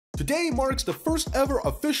Today marks the first ever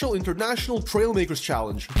official international Trailmakers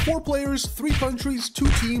challenge. 4 players, 3 countries, 2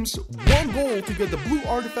 teams, 1 goal to get the blue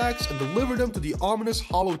artifacts and deliver them to the ominous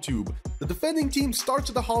hollow tube. The defending team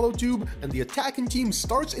starts at the hollow tube, and the attacking team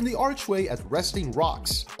starts in the archway at resting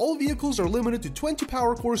rocks. All vehicles are limited to 20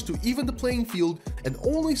 power cores to even the playing field, and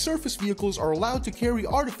only surface vehicles are allowed to carry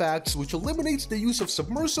artifacts, which eliminates the use of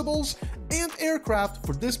submersibles and aircraft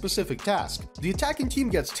for this specific task. The attacking team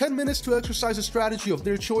gets 10 minutes to exercise a strategy of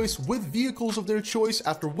their choice with vehicles of their choice,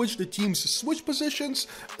 after which the teams switch positions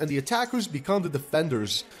and the attackers become the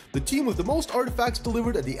defenders. The team with the most artifacts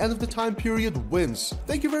delivered at the end of the time period wins.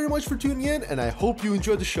 Thank you very much for tuning in, and I hope you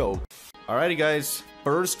enjoyed the show. Alrighty guys,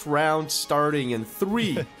 first round starting in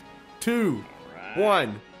 3, 2,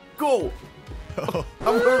 1, go! I'm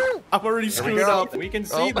already screwed up. We can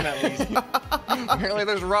see them at least. Apparently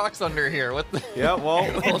there's rocks under here. What the? Yeah, well,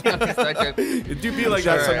 Hold on a second. it do be like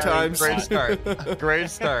that sometimes. Great start. Great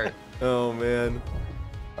start. Oh man.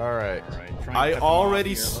 All right. I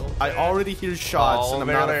already hear shots, and I'm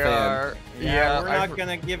not a fan. Yeah, we're not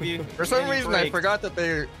gonna give you. For some reason, I forgot that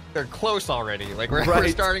they're close already. Like we're Right.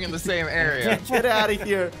 starting in the same area. Get out of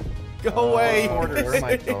here. Go away. Where am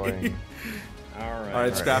I going?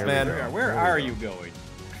 Alright, Scrap Man. Where are you going?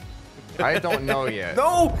 I don't know yet.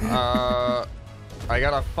 No! I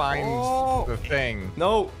gotta find the thing.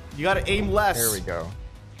 No, you gotta aim less. There we go.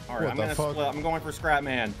 Alright, I'm gonna split. I'm going for Scrap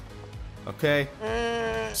Man. Okay.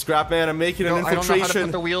 Scrap Man, I'm making an infiltration. I don't know how to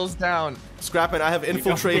put the wheels down. Scrap Man, I have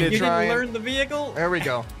infiltrated. You didn't learn the vehicle? There we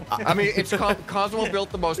go. I mean, it's Kosmo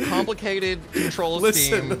built the most complicated control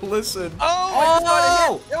scheme. Listen.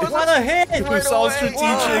 Oh! What a hit! It was all strategic.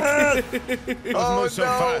 Oh, so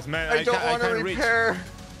fast, man. I don't want to repair.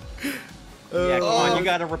 Yeah, come on, you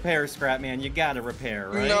gotta repair, Scrap Man. You gotta repair,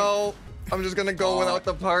 right? No, I'm just gonna go without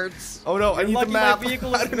the parts. Oh no, I need the map. I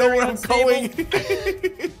don't know where I'm going.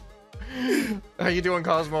 How you doing,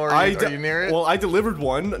 Cosmo? Are you near it? Well, I delivered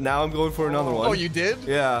one. Now I'm going for another one. Oh, you did?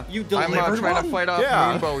 Yeah. You delivered I'm trying to fight off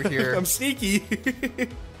Moonbow here. I'm sneaky.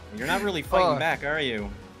 You're not really fighting back, are you?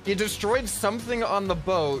 You destroyed something on the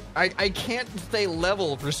boat. I can't stay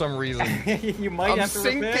level for some reason. You might have to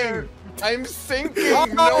repair. I'm sinking. Oh,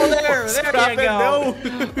 no, there you go.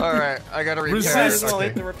 No. All right, I gotta repair. Resist.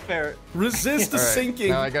 Hit the repair. Resist the sinking.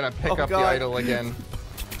 Now I gotta pick up the idol again.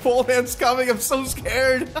 Pole Man's coming. I'm so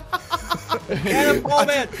scared. Get him, Pole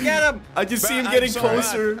Man. Get him. I just see him getting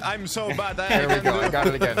closer. I'm so bad. There we go. I got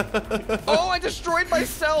it again. Oh, I destroyed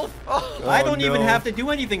myself. Oh. I don't even have to do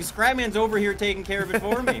anything. Scrapman's over here taking care of it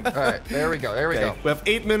for me. All right, there we go. There we go. We have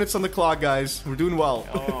 8 minutes on the clock, guys. We're doing well.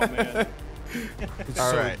 Oh man. It's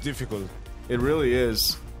so difficult. It really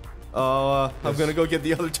is. I'm gonna go get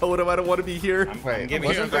the other totem. I don't want to be here. Wait,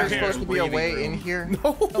 wasn't there supposed to be a way in here?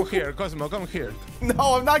 No. Come here, Cosmo. Come here.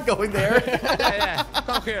 No, I'm not going there. Yeah.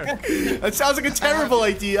 Come here. That sounds like a terrible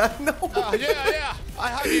idea. No. Yeah. I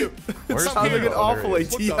have you. It sounds like an awful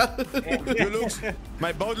idea.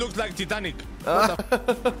 My boat looks like Titanic.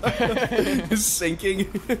 It's sinking.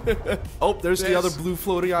 Oh, there's the other blue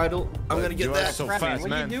floating idol. I'm gonna get that. So Scrapman, fast, what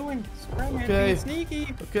man. are you doing? Scrapman, Okay. being sneaky.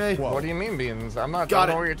 Okay. What do you mean, Beans? I don't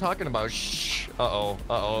know what you're talking about. Shh.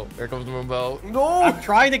 Uh-oh. Here comes the Moonbow. No. I'm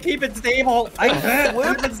trying to keep it stable. I can't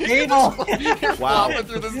keep it stable. Wow. Flopping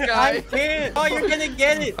through the I sky. can't. Oh, you're gonna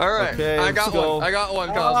get it. All right. Okay, I got let's go. one. I got one,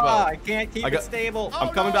 Ah, Cosmo. I can't keep it stable. I'm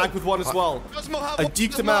coming back with one as well. Cosmo, have I one.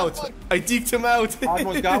 deked him out. I deked him out.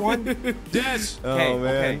 Cosmo's got one. Yes. Okay, Oh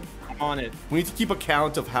man. okay. I'm on it. We need to keep a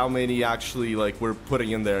count of how many actually we're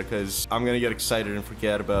putting in there, because I'm gonna get excited and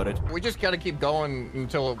forget about it. We just gotta keep going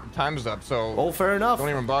until time's up, so Oh, fair enough. don't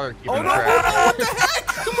even bother keeping Oh no! track. What the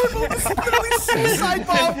heck? This literally suicide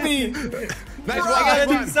bombed me. Nice I gotta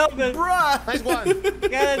do one. something. Bruh. Nice one.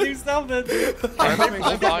 Gotta do something. I'm having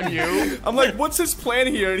hope on you. I'm like, what's his plan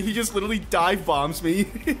here? And he just literally dive bombs me.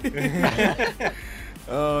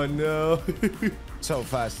 Oh no. So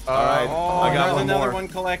fast. All right, Oh, I got there's one another more. one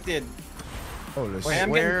collected. Oh, let's Wait,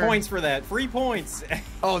 I'm where? getting points for that. 3 points.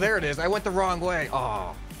 Oh, there it is. I went the wrong way.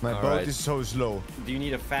 Oh. My All boat right. is so slow. Do you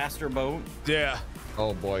need a faster boat? Yeah.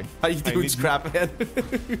 Oh boy. How you doing, need- Scrap Man?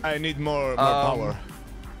 I need more power.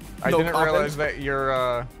 I No didn't comment? realize that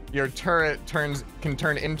your turret can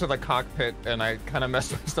turn into the cockpit, and I kind of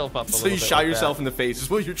messed myself up a So little you bit shot with yourself that. in the face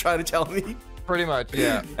is what you're trying to tell me? Pretty much,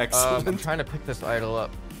 yeah. Excellent. I'm trying to pick this idol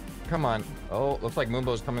up. Come on. Oh, looks like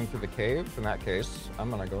Moonbow's coming through the cave. In that case, I'm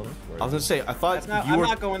gonna go this way. I was gonna say, I thought That's not, you I'm were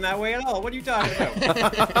not going that way at all. What are you talking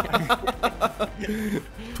about?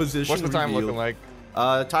 position What's the time reveal. looking like?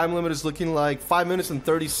 Time limit is looking like 5 minutes and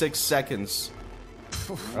 36 seconds.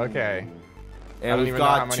 Okay. I And don't we've even know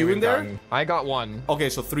how got many 2 in we've there? gotten. I got 1. Okay,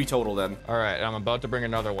 so 3 total then. All right, I'm about to bring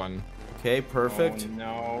another one. Okay, perfect. Oh,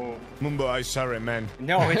 no. Mumbo, I'm sorry, man.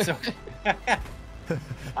 No, it's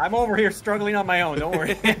I'm over here struggling on my own. Don't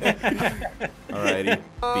worry. Alrighty,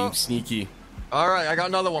 being sneaky. All right, I got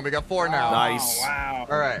another one. We got 4 now. Nice. Oh, wow.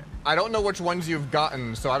 All right. I don't know which ones you've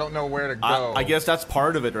gotten, so I don't know where to go. I guess that's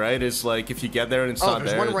part of it, right? Is like if you get there and it's Oh, not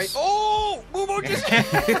there's there. one right. Oh, Mubo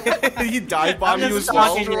just He dive bombed you as just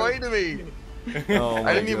well. talking. destroyed me. Oh,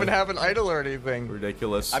 my I didn't even God. have an idol or anything.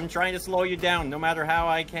 Ridiculous. I'm trying to slow you down, no matter how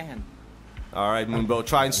I can. All right, Moonbow,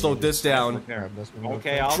 try and slow this down.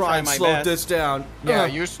 Okay, I'll Try try and my slow best. this down. Yeah,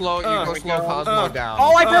 you go slow Cosmo down.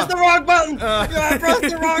 Oh, I pressed the wrong button! I pressed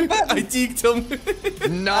the wrong button! I deked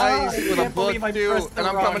him. Nice I with a can't believe book I too, pressed the and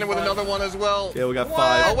I'm wrong coming in with button. another one as well. Yeah, we got Oh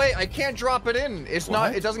 5. wait, I can't drop it in. It's What?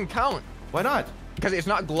 not. It doesn't count Why not? because it's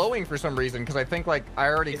not glowing for some reason. Because I think like I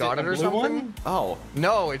already got a it or blue something. one? Oh,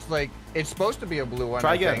 No, it's like it's supposed to be a blue one.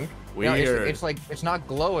 Try I again. think. Weird. No, it's like it's not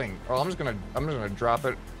glowing. Oh, I'm just gonna drop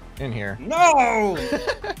it in here. No!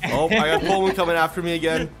 oh, I got Coleman coming after me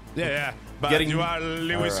again. Yeah. But Getting- you are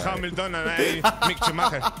Lewis All right. Hamilton and I Mick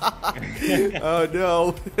Schumacher. Oh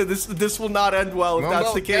no, this will not end well if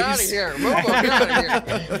that's the Get out of case. here. Mumbo, get out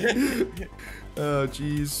of here. Oh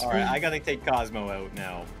jeez. Alright, I gotta take Cosmo out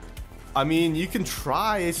now. I mean, you can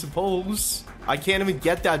try, I suppose. I can't even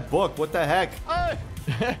get that book. What the heck?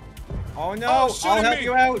 Oh no! Oh, shooting I'll help me.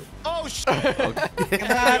 you out! Oh, shit. Come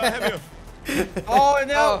I on. have you. Oh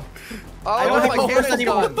no! Oh, I don't my have a horse cannon's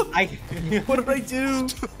anymore. gone. What did I do?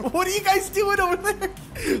 What are you guys doing over there?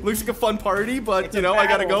 Looks like a fun party, but It's you a know, I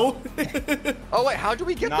gotta battle. go. Oh wait, how do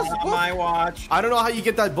we get Not this on book? my watch. I don't know how you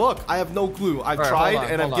get that book. I have no clue. I've All right, tried hold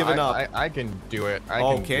on, and I've hold on. given up. I can do it.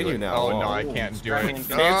 Oh, can can do you it. now? Oh, no, Oh, I can't do Spider-Man it.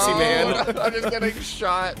 Fancy, man. I'm just getting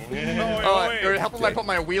shot. No, Oh, wait. it would help if I put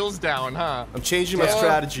my wheels down, huh? I'm changing my Oh.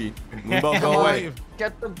 strategy. Moonbow, Come go on, away.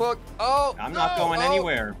 get the book. Oh, I'm not no. going Oh,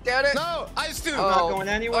 anywhere. Get it. No, I still. Oh. Not going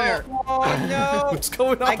anywhere. Oh no! What's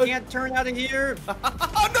going on? I can't turn out of here.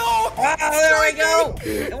 Oh no! Oh, there we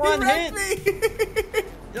go! One hit. me.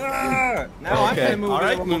 Now I'm Okay, gonna move all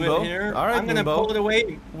right, it a little Moonbow. bit here. All right, I'm gonna Moonbow. pull it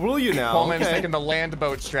away. Will you now? Coleman's Okay. taking the land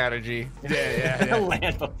boat strategy. Yeah.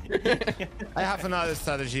 Land. I have another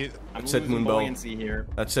strategy. I'm That's it, losing Moonbow. buoyancy here.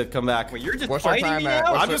 That's it. Come back. Wait, you're just What's our fighting time me at?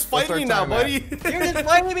 now? What's I'm just what's our fighting you now, time at? buddy. You're just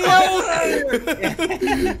fighting me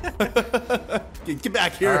out. Get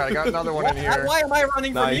back here. All right, I got another one in here. Why am I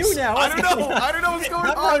running from Nice. you now? I don't know. I don't know what's going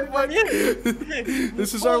I'm on, running but from you.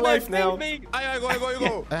 this is our Hold life that now. thing, me. I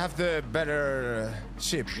go. I have the better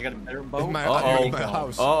ship. You got a better In boat? my, Uh-oh. in my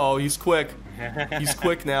house. Uh-oh, he's quick. He's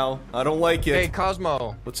quick now. I don't like it. Hey,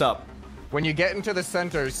 Cosmo, What's up? when you get into the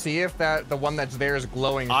center, see if the one that's there is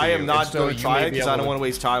glowing for I you. am not If so, going to you try may it be because I able don't to- want to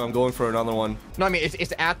waste time. I'm going for another one. No, I mean,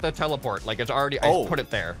 it's at the teleport. Like, it's already, Oh. I put it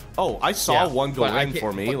there. Oh, I saw Yeah, one go but I in can't-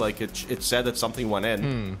 for me. but- Like, it said that something went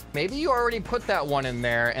in. Maybe you already put that one in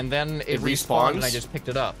there, and then it It respawned, and I respawns? just picked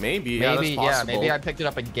it up. Maybe, yeah, that's maybe, possible. maybe I picked it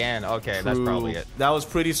up again. Okay, that's True. probably it. That was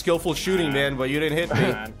pretty skillful shooting, man, but you didn't hit me.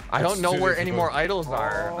 Man. I don't know too where any difficult. more idols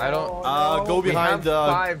are. I don't. Go We behind have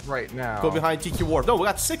 5 right now. Go behind TQ Wharf. No, we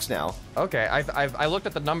got 6 now. Okay, I looked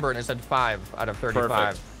at the number and it said 5 out of 35.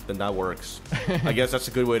 Perfect. Then that works. I guess that's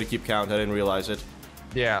a good way to keep count. I didn't realize it.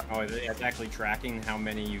 Yeah, Oh, it's actually tracking how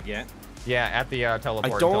many you get. yeah, at the teleport. I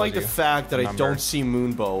it don't tells like the you fact that I number. don't see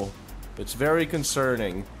Moonbow. It's very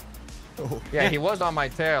concerning. Yeah, he was on my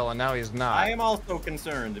tail and now he's not. I am also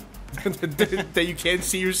concerned. That you can't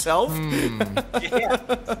see yourself? Yeah,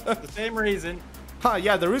 the same reason. Huh,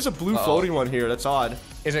 yeah, there is a blue floating one here. That's odd.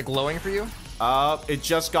 Is it glowing for you? It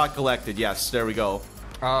just got collected. Yes, there we go.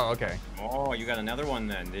 Oh, okay. Oh, you got another one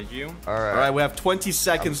then, did you? All right. All right, we have 20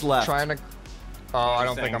 seconds left. Trying to. Oh, I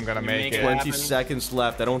don't think I'm gonna You make make it. it 20 happen. seconds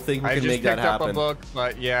left. I don't think we I can just make that picked up a happen. book,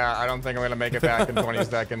 but yeah, I don't think I'm gonna make it back in 20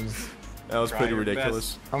 seconds. That was Try pretty your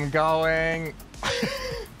ridiculous. I'm going.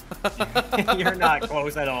 You're not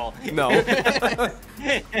close at all. No.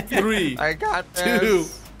 3, I got 2,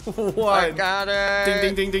 this. 1. I got it. Ding,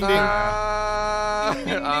 ding, ding, ding, ding. All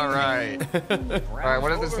right. All right. What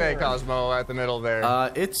does it say, Cosmo, at the middle there?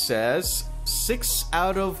 It says 6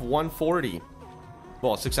 out of 140.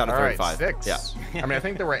 Well, 6 out of All right, 35. 6. Yeah. I mean, I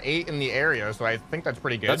think there were 8 in the area, so I think that's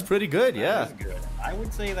pretty good. That's pretty good, yeah. That's good. I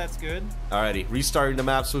would say that's good. Alrighty, restarting the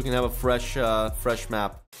map so we can have a fresh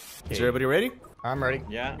map. Is everybody ready? I'm ready.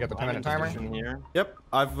 Yeah. You got the I'm 10-minute in timer? position here. Yep,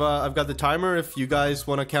 I've got the timer. If you guys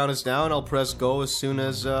want to count us down, I'll press go as soon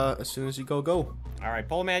as you go. All right,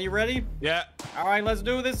 Pole Man, you ready? Yeah. All right, let's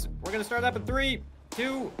do this. We're gonna start up in 3,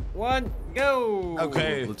 2, 1, go.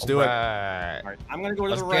 Okay. Let's do it. Right. All right, I'm gonna go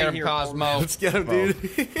to Let's the get right him, here. Cosmo. Let's get him,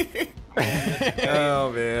 dude.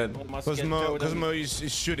 Oh man. Must get Kosmo, totems. Kosmo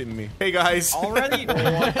is shooting me. Hey guys. Already?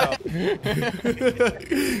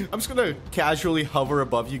 I'm just gonna casually hover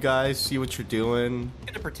above you guys, see what you're doing. I'm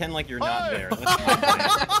gonna pretend like you're not there.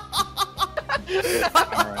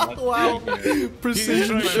 Alright, Wow.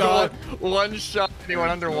 Precision shot. One shot, and he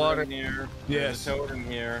went underwater. Here. Yes. There's a totem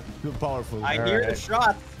here. Too powerful. I hear the Alright.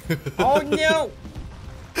 shot. Oh no!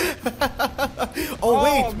 Oh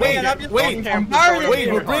wait, man, I'm just wait, fucking Camp the bombarded totem wait,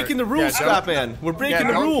 too we're hard. breaking the rules, Yeah, don't- Scrapman. We're breaking Yeah,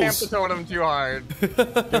 the don't rules. camp the totem too hard.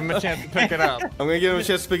 Give him a chance to pick it up. I'm gonna give him a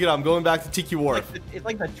chance to pick it up. I'm going back to Tiki Wharf. It's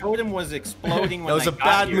like the totem was exploding when That was I a got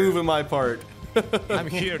bad here. move on my part. I'm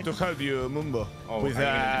here to help you, Mumbo. Oh, with, are you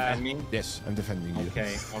gonna defend me? Yes, I'm defending you.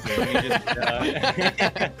 Okay, let me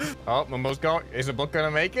just, Oh, Mumbo's going. Is the book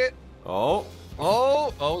gonna make it? Oh.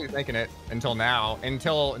 Oh, he's making it. Until now.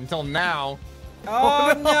 Until now.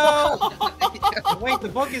 Oh no! Wait, the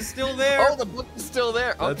book is still there. Oh, the book is still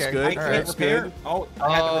there. That's Okay. good. I can't That's repair. good. Oh,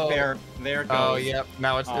 I had to Oh. repair. There it goes. Oh, yep.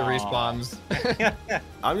 Now it Aw. respawns.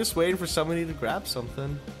 I'm just waiting for somebody to grab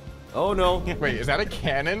something. Oh no. Wait, is that a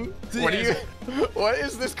cannon? What are you? What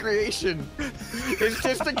is this creation? It's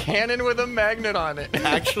just a cannon with a magnet on it.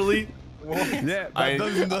 Actually, Yeah, I-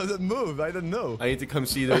 but doesn't move. I don't know. I need to come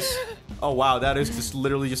see this. Oh wow, that is just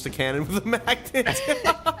literally just a cannon with a magnet.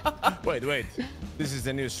 Wait. This is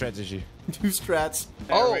the new strategy. Two strats.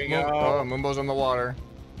 Oh, we go. oh, Mumbo's in the water.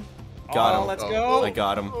 Got Oh, him. let's go. I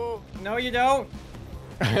got him. No, you don't.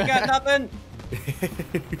 You got nothing.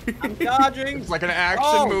 I'm dodging. It's like an action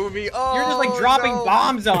Oh, movie. Oh, You're just like dropping no.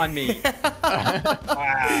 bombs on me.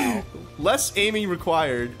 Wow. Less aiming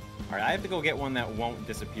required. All right, I have to go get one that won't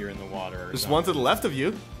disappear in the water. Or There's something. one to the left of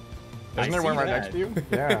you. Isn't there I one see right that. next to you?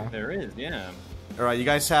 Yeah. There is, yeah. All right, you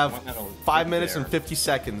guys have One that'll 5 fit minutes there. and 50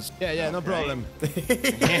 seconds. Yeah, no Okay. problem.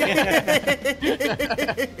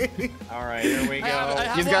 All right, here we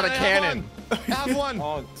go. He's got a cannon. I have one.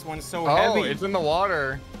 Oh, this one's so Oh, heavy. it's in the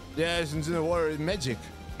water. Yes, it's in the water. It's magic.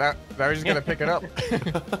 That was just gonna pick it up.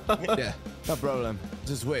 Yeah, no problem.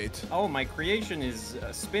 Just wait. Oh, my creation is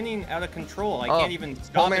spinning out of control. I Oh, can't even Old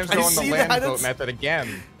stop man's it. I going see the that, land it's- boat method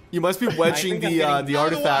again. You must be I wedging think I'm the getting-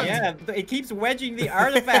 artifact. Yeah, it keeps wedging the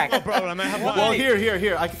artifact. No problem. I have one. Well,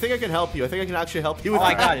 here. I think I can help you. I think I can actually help you with Oh,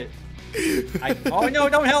 I that. got it. Oh no,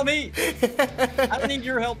 don't help me! I don't need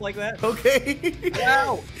your help like that. Okay.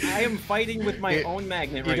 Wow, I am fighting with my You- own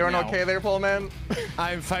magnet You right doing now. okay there, Pole Man?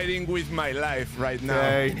 I'm fighting with my life right now.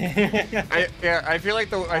 Okay. I feel like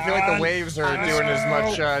the waves are doing as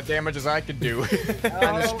much damage as I could do.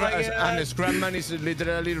 Oh, my God. And the Scrapman is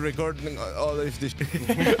literally recording all of this.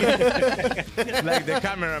 Like the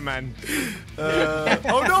cameraman.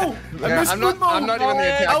 Oh no! I Yeah, missed I'm not Moonbow. even the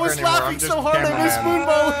attacker I was anymore. I'm laughing just so hard I missed cameraman.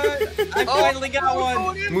 Moonbow. I finally got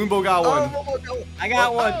one. Moonbow got one. I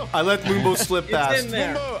got one. I let Moonbow slip It's past. in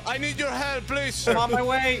there. Mumbo, I need your help, please. I'm on my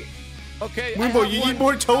way. Okay. I Moonbow, have you one need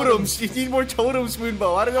more totem. totems. You need more totems,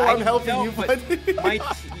 Moonbow. I don't know why I'm helping know, you, but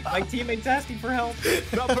my teammate's asking for help.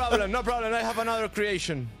 No problem. No problem. I have another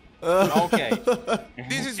creation. Okay.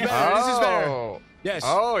 This is better. This is better. Oh. Yes.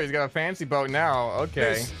 Oh, he's got a fancy boat now.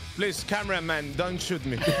 Okay. Please, cameraman, don't shoot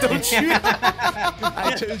me. don't shoot.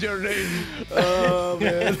 I changed your name. Oh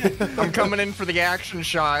man. I'm coming in for the action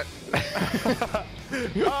shot.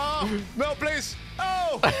 Oh, no, please.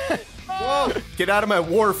 Oh, Whoa. Get out of my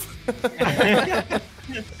wharf.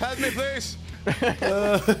 help me, please.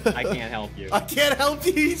 I can't help you. I can't help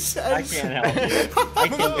you, he I says. can't help you. I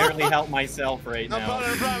can barely help myself right No now.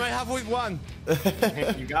 problem, no problem. I have with one.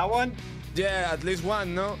 You got one? Yeah, at least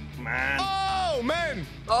one, no? Man. Oh, man.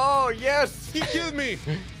 Oh yes. He killed me.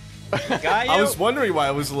 Got you? I was wondering why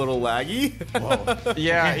it was a little laggy.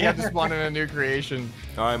 Yeah, he had to spawn in a new creation.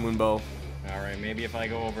 All right, Moonbow. Alright, maybe if I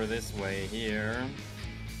go over this way here.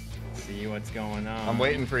 See what's going on. I'm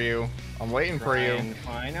waiting for you. I'm waiting for you.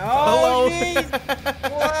 Fine. Hello. Oh, jeez.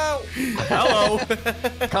 Whoa.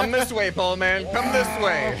 Hello. Come this way, Pole Man. Come this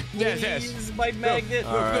way. Yes, yes. Please, my magnet.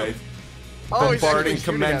 All right. Oh, he's Bombarding actually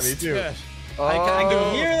shooting at me, commenced. too. Yes. Oh. I I can can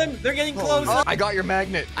do. hear them. They're getting closer. Oh, I got your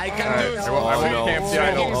magnet. I can All do. right, I won't no. camp the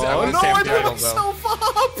idol. Oh, I Oh won't no, camp I the blew idol, myself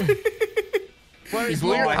up. Where You is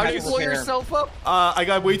blew your, I how had do you to blow repair. yourself up? I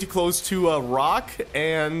got way too close to a rock,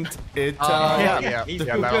 and it. Yeah, He's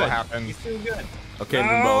yeah, too that'll good. happen. He's too good. Okay,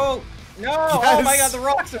 Moonbow. No! No! Oh my Yes. god, the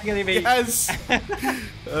rocks are getting me. Yes.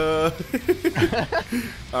 All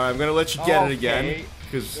right, I'm gonna let you get it again, Okay.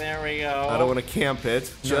 because There we go. I don't want to camp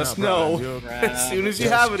it. No, Just no know, problem. as soon as you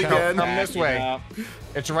Just have it count. again. Come this Back it way. up.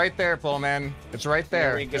 It's right there, Pole Man. It's right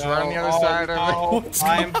there. we Just go. right on the other Oh, side of it. no, What's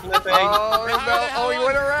I'm flipping. Oh, no. Oh, he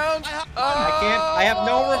went around. I can't. I have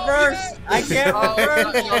no reverse. I can't Oh,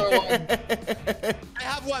 reverse. that's the other one. I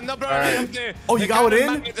have have one. No problem. Alright. I have the, Oh, you got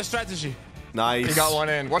it in? The strategy. Nice. You got one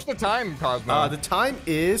in. What's the time, Cosmo? The time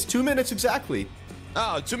is 2 minutes exactly.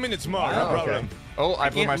 Oh, 2 minutes more. Oh, No okay. problem. Oh, I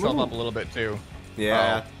blew can't myself move. up a little bit too.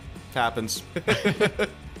 Yeah, happens.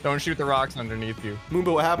 Don't shoot the rocks underneath you.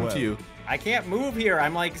 Moomba, what happened Well. to you? I can't move here.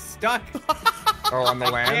 I'm like stuck. Oh, on the I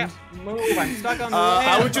land? can't move. I'm stuck on the I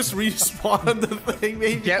land. would just respawn the thing,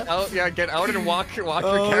 maybe. Get out, yeah, get out and walk your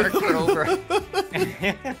character over. Oh,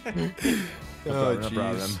 No jeez.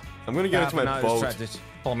 problem. I'm gonna get into my Another boat. strategy.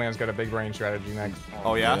 Whole man's got a big brain strategy next.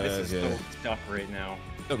 Oh, yeah? This is Yes, so yes. stuck right now.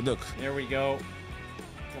 Look. There we go.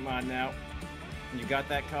 Come on now. You got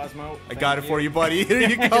that, Cosmo? I got it for you, buddy. Here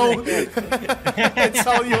you go. It's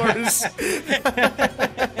all yours.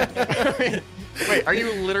 Wait, are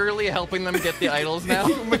you literally helping them get the idols now?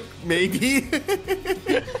 Maybe.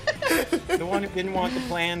 The one who didn't want the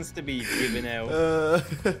plans to be given out.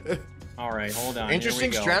 All right, hold on.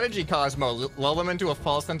 Interesting Here we go. strategy, Cosmo. Lull them into a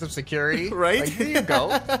false sense of security. Right? Like, here you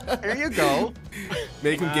go. Here you go.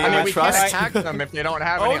 Make him I gain mean, my we trust. can't attack them if they don't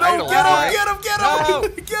have Oh any no! idols. Get him! right? Get him! Get No!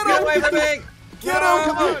 him! Get Get him! away from me! Get him!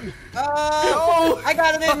 Come on. Oh, I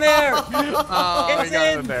got him in there. Oh, It's we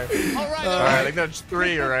got in. it there. All right. All right, I think that's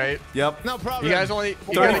 3, right? Yep. No problem. You guys only you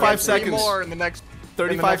 35 gotta get 3 seconds. more in the next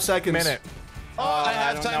 35 seconds. minute. Oh, I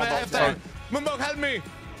have don't time. know I about have that. time. Moonbog, help me.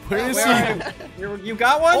 Where is Where he? are you? You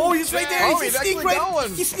got one? Oh, he's right there. Oh, he he's sneaked actually right.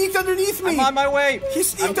 going. He sneaked underneath me. I'm on my way. He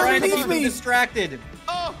sneaked I'm trying to underneath keep me. him distracted.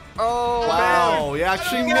 Oh, Oh, Wow, you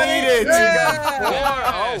actually made it. Yeah.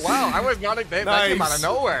 Oh, wow. I was not. That came out of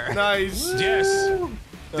nowhere. Nice. yes.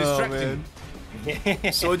 Oh, Distracting.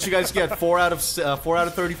 man. So what'd you guys get? 4 out of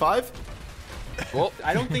 35? Well,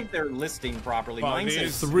 I don't think they're listing properly. Well, Mine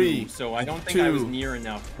says these 3, 2, so I don't think I was 2. near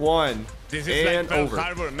enough. 1. This is And like Pearl over.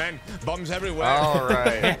 Harbor, man. Bombs everywhere. all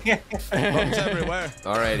right. Bombs everywhere.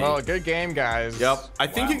 Alrighty. Well, good game, guys. Yep. I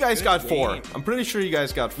think Wow, you guys good got 4. game. I'm pretty sure you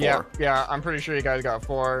guys got 4. Yeah. I'm pretty sure you guys got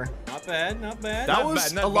 4. Not bad, not bad. That Not was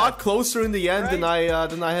bad, not a lot bad. closer in the end than Right.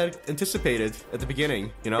 I had anticipated at the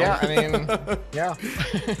beginning. You know. Yeah, I mean, yeah.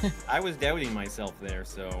 I was doubting myself there,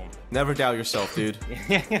 so. Never doubt yourself, dude.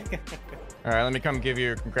 All right, let me come give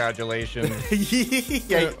you congratulations.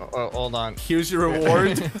 Yeah. Oh, hold on. Here's your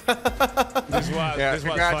reward. This was, Yeah, this was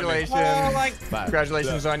congratulations. Oh, like, Funny.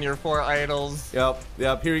 Congratulations on your 4 idols. Yep.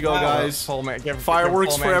 Here you go, guys. Give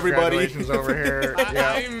Fireworks Pullman for everybody. Congratulations over here.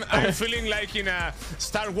 Yeah. I'm feeling like in a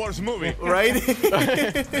Star Wars movie. Right? Look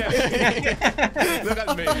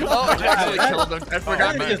at me. Oh, it actually killed him. I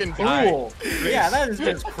forgot that you is can just die. cruel. Yeah, that is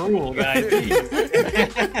just cruel, guys.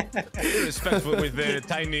 Jeez. Be respectful with the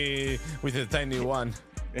tiny one.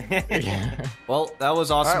 Well, that was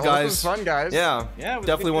All awesome, right, well, guys. this was fun, guys. Yeah. Yeah, it was a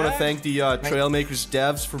Definitely good want to time. thank the Trailmakers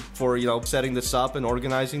devs for setting this up and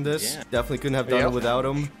organizing this. Yeah. Definitely couldn't have done Yep. it without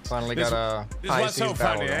them. Finally This- got a This was so high-speed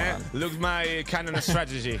battle funny, eh? going Look my cannon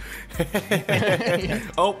strategy.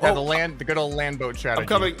 Oh, Yeah, the good old land boat strategy. I'm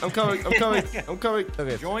coming.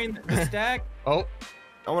 Join the stack. Oh,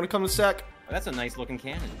 I want to come to sec. Oh, that's a nice looking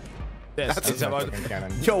cannon. Yes, That's it's a about.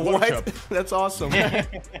 cannon. Yo, Workshop. what? That's awesome.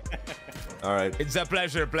 All right. It's a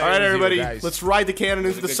pleasure playing All right, with everybody. you guys. Let's ride the cannon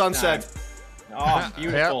into a the good sunset. Oh,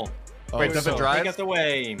 beautiful. Wait, does it Take drive? us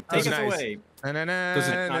away. Take us nice. away. Does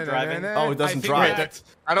it not driving? Oh, it doesn't I think drive. that-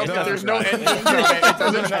 I don't It think there's no doesn't engine on it. It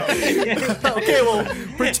doesn't drive. Okay, well,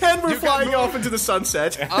 pretend we're You can flying move. off into the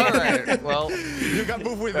sunset. All right. Well, You can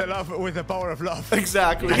move with the love, with the power of love.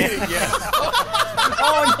 Exactly.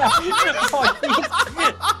 Oh, no.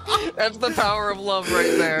 that's the power of love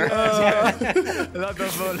right there. lot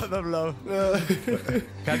of love.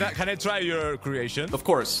 Can I try your creation? Of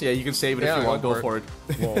course. Yeah, you can save it Yeah, if you want. go Go for it.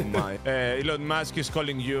 Oh my. Elon Musk is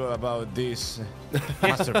calling you about this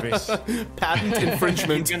masterpiece. Patent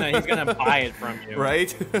infringement. He's gonna buy it from you.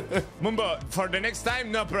 Right? Mumbo, for the next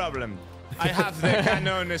time, no problem. I have the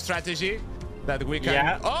canon strategy that we can.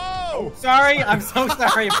 Yeah. Oh! Sorry, I'm so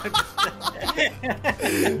sorry. I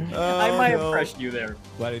might have no. crushed you there.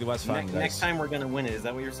 Well, it was fun. Next time we're gonna win it. Is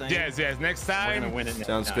that what you're saying? Yes, next We're time. gonna win it. Next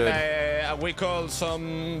Sounds time. good. We call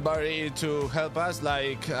somebody to help us,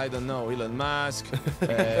 like, I don't know, Elon Musk,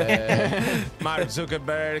 Mark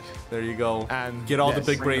Zuckerberg, There you go. and Get all the yes.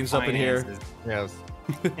 big Bring the brains up in here. finances. Yes.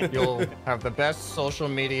 You'll have the best social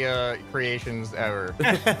media creations ever.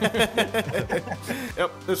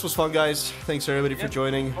 Yep, this was fun, guys. Thanks everybody for Yep.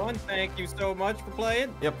 joining. Fun. Thank you so much for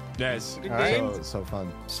playing. Yep. Yes. Good All right. game. So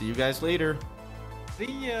fun. See you guys later. See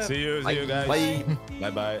ya. See you Bye. guys. Bye. Bye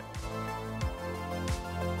bye.